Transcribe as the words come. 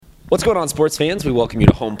What's going on, sports fans? We welcome you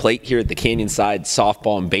to Home Plate here at the Canyonside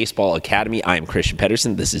Softball and Baseball Academy. I am Christian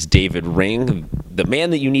Pedersen. This is David Ring, the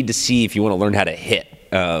man that you need to see if you want to learn how to hit.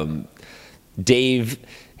 Dave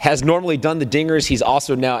has normally done the dingers. He's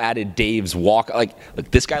also now added Dave's walk. Look,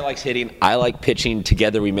 this guy likes hitting. I like pitching.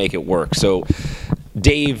 Together we make it work. So,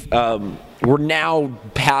 Dave, we're now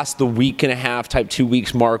past the week and a half, type 2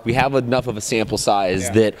 weeks mark. We have enough of a sample size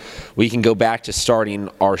that we can go back to starting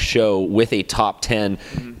our show with a top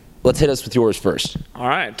 10. Let's hit us with yours first. All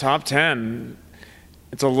right, top 10.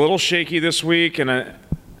 It's a little shaky this week, and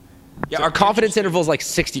our confidence interval is like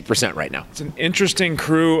 60% right now. it's an interesting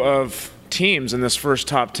crew of teams in this first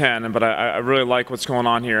top 10, but I really like what's going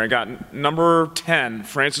on here. I got number 10,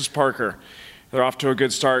 Francis Parker. They're off to a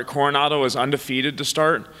good start. Coronado is undefeated to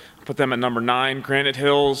start. Put them at number 9. Granite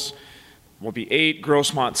Hills will be 8,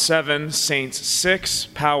 Grossmont 7, Saints 6,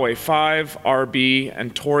 Poway 5, RB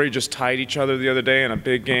and Torrey just tied each other the other day in a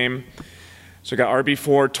big game. So I got RB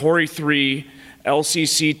 4, Torrey 3,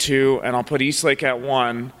 LCC 2, and I'll put Eastlake at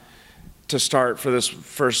 1 to start for this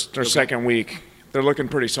first or second week. They're looking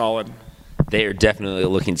pretty solid. They are definitely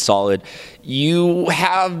looking solid. You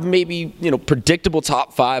have maybe, predictable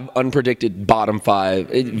top 5, unpredicted bottom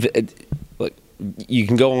 5. Look, you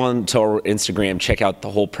can go on to our Instagram, check out the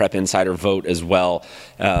whole Prep Insider vote as well.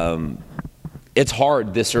 It's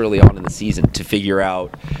hard this early on in the season to figure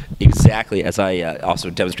out exactly, as I also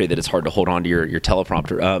demonstrate that it's hard to hold on to your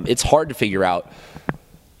teleprompter. It's hard to figure out,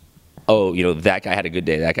 that guy had a good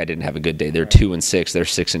day, that guy didn't have a good day. They're 2 and 6, they're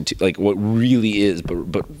 6 and 2. Like, what really is,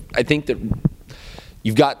 but I think that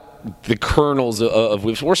you've got the kernels of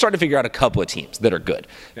which we're starting to figure out a couple of teams that are good.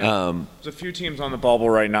 Yeah. There's a few teams on the bubble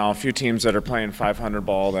right now, a few teams that are playing 500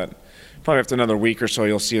 ball that probably after another week or so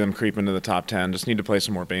you'll see them creep into the top 10. Just need to play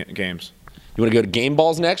some more games. You want to go to game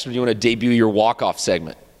balls next, or do you want to debut your walk-off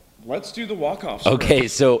segment? Let's do the walk-offs. Okay,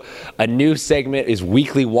 so a new segment is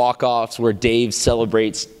weekly walk-offs where Dave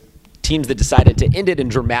celebrates teams that decided to end it in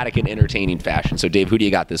dramatic and entertaining fashion. So, Dave, who do you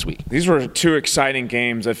got this week? These were 2 exciting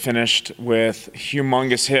games that finished with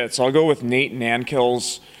humongous hits. I'll go with Nate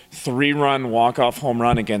Nankill's 3-run walk-off home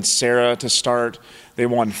run against Sarah to start. They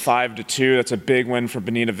won 5-2. That's a big win for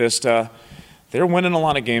Bonita Vista. They're winning a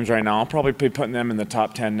lot of games right now. I'll probably be putting them in the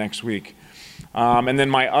top 10 next week. And then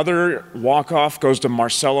my other walk-off goes to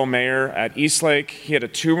Marcelo Mayer at Eastlake. He had a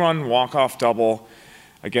 2-run walk-off double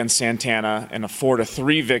against Santana in a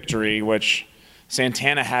 4-3 victory, which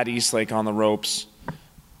Santana had Eastlake on the ropes.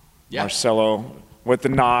 Yeah. Marcelo with the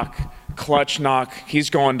knock, clutch knock.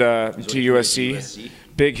 He's going to USC.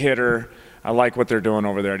 Big hitter. I like what they're doing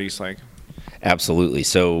over there at Eastlake. Absolutely.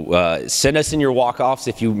 So send us in your walk-offs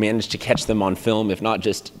if you manage to catch them on film. If not,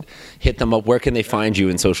 just hit them up. Where can they find you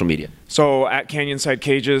in social media? So at Canyonside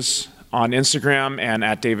Cages on Instagram and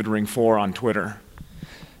at David Ring 4 on Twitter.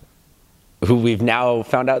 Who we've now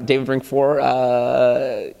found out, David Ring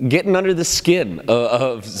 4, getting under the skin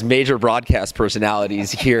of major broadcast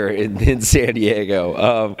personalities here in San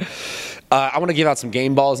Diego. I want to give out some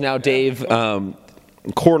game balls now, Dave.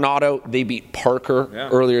 Coronado, they beat Parker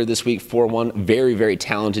earlier this week, 4-1. Very, very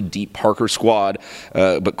talented, deep Parker squad,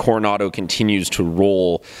 but Coronado continues to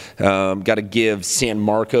roll. Got to give San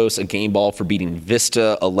Marcos a game ball for beating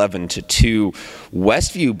Vista 11-2.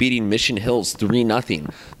 Westview beating Mission Hills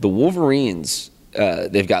 3-0. The Wolverines,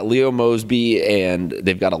 they've got Leo Mosby, and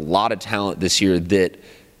they've got a lot of talent this year that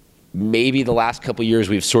maybe the last couple of years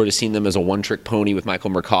we've sort of seen them as a one-trick pony with Michael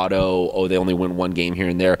Mercado. They only win one game here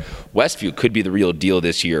and there. Westview could be the real deal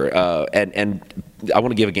this year. And I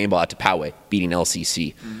want to give a game ball out to Poway, beating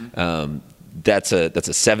LCC. Mm-hmm. That's a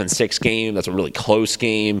 7-6 game. That's a really close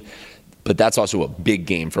game. But that's also a big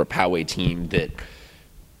game for a Poway team that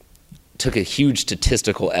took a huge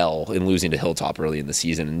statistical L in losing to Hilltop early in the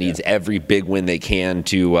season and needs every big win they can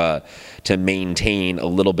to maintain a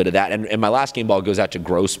little bit of that. And my last game ball goes out to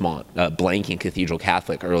Grossmont, blanking Cathedral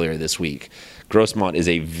Catholic earlier this week. Grossmont is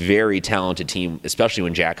a very talented team, especially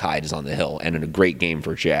when Jack Hyde is on the hill, and in a great game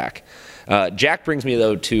for Jack. Jack brings me,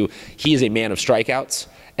 though, to he is a man of strikeouts.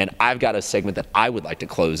 And I've got a segment that I would like to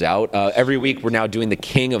close out. Every week, we're now doing the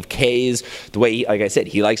King of Ks. The way, like I said,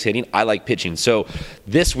 he likes hitting, I like pitching. So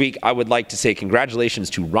this week, I would like to say congratulations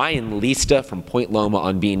to Ryan Lista from Point Loma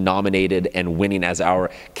on being nominated and winning as our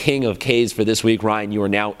King of Ks for this week. Ryan, you are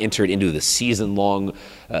now entered into the season-long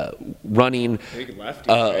running. Big lefty.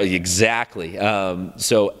 Right? Exactly.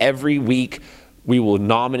 So every week, we will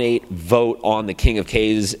nominate, vote on the King of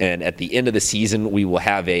Ks, and at the end of the season, we will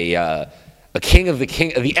have the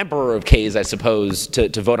Emperor of Ks, I suppose,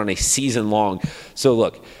 to vote on a season long. So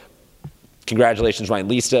look, congratulations, Ryan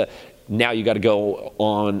Lista. Now you got to go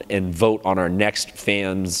on and vote on our next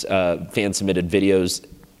fan submitted videos.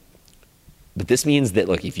 But this means that,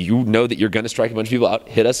 look, if you know that you're going to strike a bunch of people out,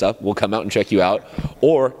 hit us up. We'll come out and check you out.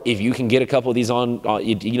 Or if you can get a couple of these on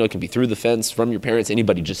it can be through the fence, from your parents,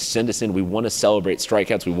 anybody, just send us in. We want to celebrate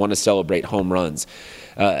strikeouts. We want to celebrate home runs.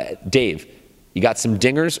 Dave, you got some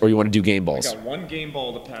dingers, or you want to do game balls? I got one game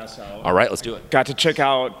ball to pass out. All right, let's do it. Got to check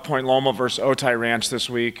out Point Loma versus Otay Ranch this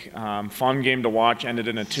week. Fun game to watch. Ended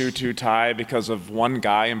in a 2-2 tie because of one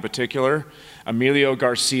guy in particular, Emilio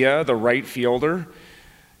Garcia, the right fielder.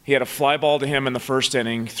 He had a fly ball to him in the first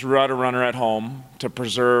inning, threw out a runner at home to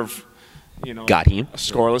preserve, Got him. a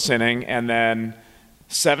scoreless inning, and then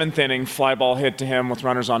seventh inning, fly ball hit to him with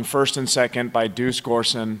runners on first and second by Deuce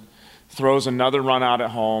Gorson, throws another run out at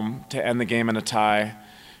home to end the game in a tie.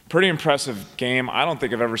 Pretty impressive game. I don't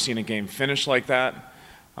think I've ever seen a game finish like that,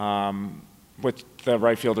 with the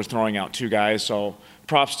right fielder throwing out two guys. So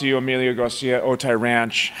props to you, Emilio Garcia, Otay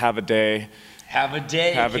Ranch. Have a day. Have a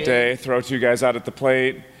day. Have a day. Throw two guys out at the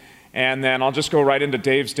plate. And then I'll just go right into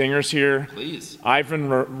Dave's dingers here. Please. Ivan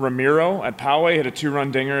Ramiro at Poway hit a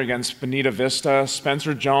two-run dinger against Bonita Vista.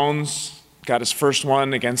 Spencer Jones got his first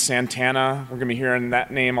one against Santana. We're going to be hearing that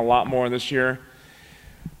name a lot more this year.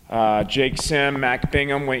 Jake Sim, Mac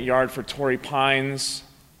Bingham went yard for Torrey Pines.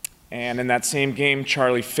 And in that same game,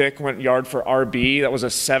 Charlie Fick went yard for RB. That was a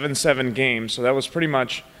 7-7 game, so that was pretty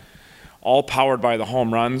much all powered by the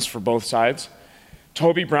home runs for both sides.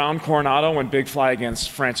 Toby Brown Coronado went big fly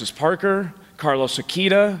against Francis Parker. Carlos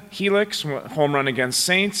Akita, Helix, went home run against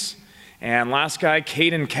Saints. And last guy,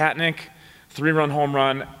 Caden Katnick, 3-run home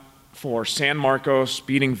run for San Marcos,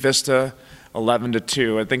 beating Vista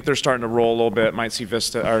 11-2. I think they're starting to roll a little bit. Might see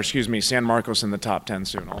San Marcos in the top 10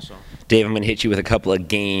 soon also. Dave, I'm going to hit you with a couple of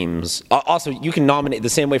games. Also, you can nominate, the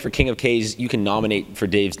same way for King of K's, you can nominate for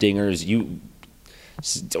Dave's dingers.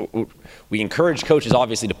 We encourage coaches,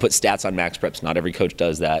 obviously, to put stats on Max Preps. Not every coach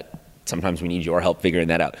does that. Sometimes we need your help figuring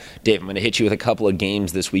that out. Dave, I'm going to hit you with a couple of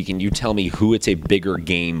games this week, and you tell me who it's a bigger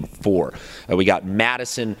game for. We got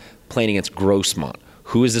Madison playing against Grossmont.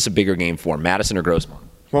 Who is this a bigger game for, Madison or Grossmont?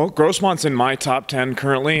 Well, Grossmont's in my top 10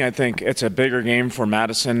 currently. I think it's a bigger game for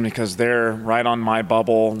Madison because they're right on my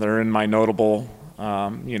bubble. They're in my notable,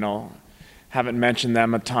 haven't mentioned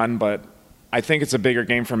them a ton, but I think it's a bigger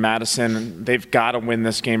game for Madison. They've got to win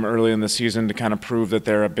this game early in the season to kind of prove that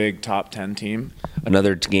they're a big top 10 team.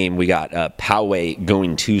 Another game, we got Poway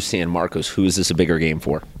going to San Marcos. Who is this a bigger game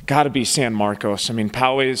for? Got to be San Marcos. I mean,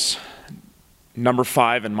 Poway's number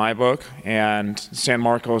 5 in my book, and San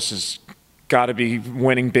Marcos has got to be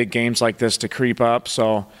winning big games like this to creep up.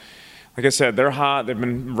 So, like I said, they're hot. They've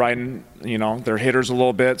been riding, their hitters a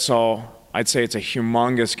little bit. So I'd say it's a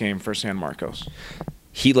humongous game for San Marcos.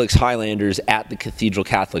 Helix Highlanders at the Cathedral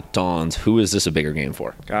Catholic Dons. Who is this a bigger game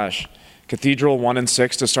for? Gosh, Cathedral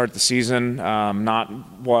 1-6 to start the season.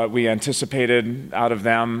 Not what we anticipated out of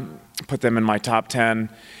them. Put them in my top 10.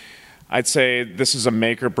 I'd say this is a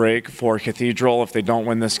make or break for Cathedral. If they don't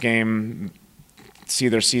win this game, see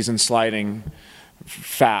their season sliding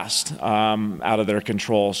fast out of their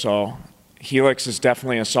control. So Helix is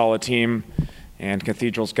definitely a solid team. And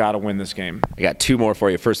Cathedral's got to win this game. I got two more for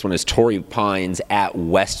you. First one is Torrey Pines at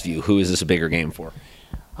Westview. Who is this a bigger game for?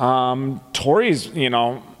 Torrey's,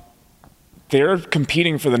 they're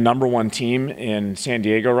competing for the number 1 team in San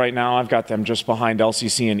Diego right now. I've got them just behind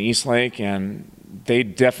LCC and Eastlake, and they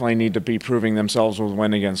definitely need to be proving themselves with a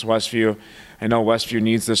win against Westview. I know Westview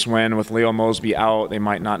needs this win. With Leo Mosby out, they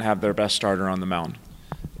might not have their best starter on the mound.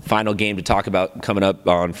 Final game to talk about coming up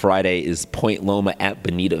on Friday is Point Loma at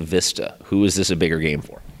Bonita Vista. Who is this a bigger game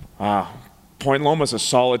for? Point Loma's a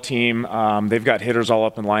solid team. They've got hitters all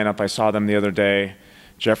up in lineup. I saw them the other day.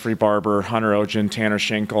 Jeffrey Barber, Hunter Ogen, Tanner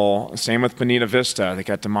Schenkel. Same with Bonita Vista. They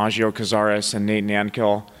got DiMaggio Cazares and Nate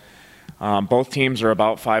Nankill. Both teams are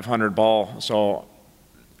about 500 ball, so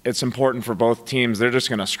it's important for both teams. They're just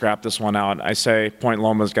going to scrap this one out. I say Point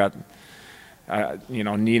Loma's got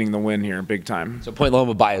needing the win here big time. So Point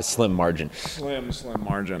Loma by a slim margin. Slim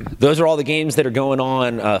margin. Those are all the games that are going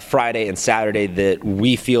on Friday and Saturday that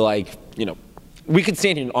we feel like, we could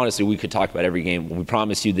stand here and honestly, we could talk about every game. We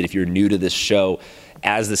promise you that if you're new to this show,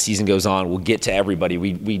 as the season goes on, we'll get to everybody.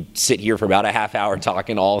 We sit here for about a half hour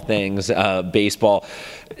talking all things baseball.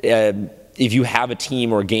 If you have a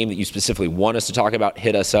team or a game that you specifically want us to talk about,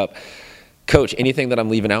 hit us up. Coach, anything that I'm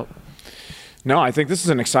leaving out? No, I think this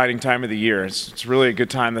is an exciting time of the year. It's really a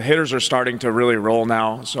good time. The hitters are starting to really roll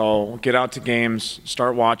now, so get out to games,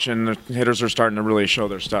 start watching. The hitters are starting to really show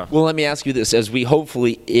their stuff. Well, let me ask you this. As we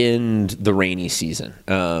hopefully end the rainy season,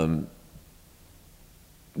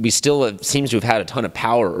 we still seems to have had a ton of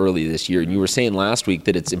power early this year, and you were saying last week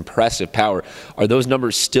that it's impressive power. Are those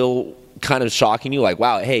numbers still kind of shocking you? Like,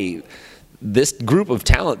 wow, hey, this group of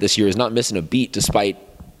talent this year is not missing a beat despite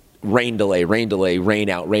rain delay, rain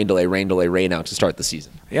out, rain delay, rain out to start the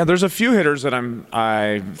season. Yeah, there's a few hitters that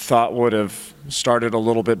I thought would have started a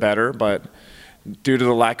little bit better, but due to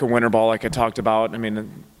the lack of winter ball, like I talked about, I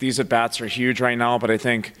mean, these at-bats are huge right now, but I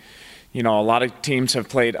think, a lot of teams have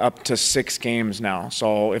played up to 6 games now.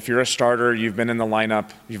 So if you're a starter, you've been in the lineup,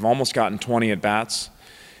 you've almost gotten 20 at-bats.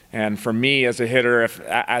 And for me as a hitter,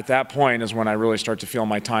 at that point is when I really start to feel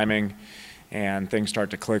my timing and things start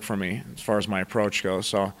to click for me as far as my approach goes.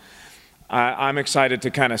 So I'm excited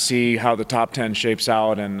to kind of see how the top 10 shapes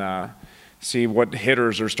out and see what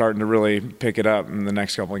hitters are starting to really pick it up in the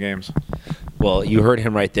next couple of games. Well, you heard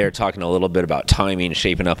him right there talking a little bit about timing,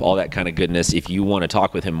 shaping up, all that kind of goodness. If you want to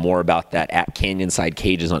talk with him more about that, at Canyonside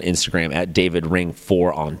Cages on Instagram, at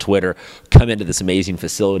DavidRing4 on Twitter. Come into this amazing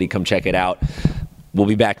facility. Come check it out. We'll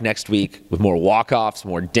be back next week with more walk-offs,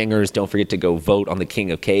 more dingers. Don't forget to go vote on the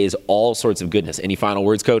King of K's. All sorts of goodness. Any final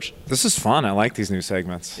words, Coach? This is fun. I like these new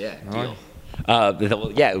segments. Yeah, deal.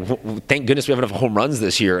 Thank goodness we have enough home runs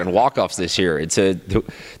this year and walk-offs this year.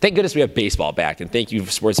 Thank goodness we have baseball back, and thank you,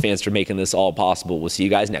 sports fans, for making this all possible. We'll see you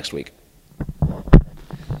guys next week. I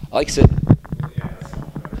like sitting.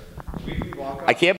 I can't.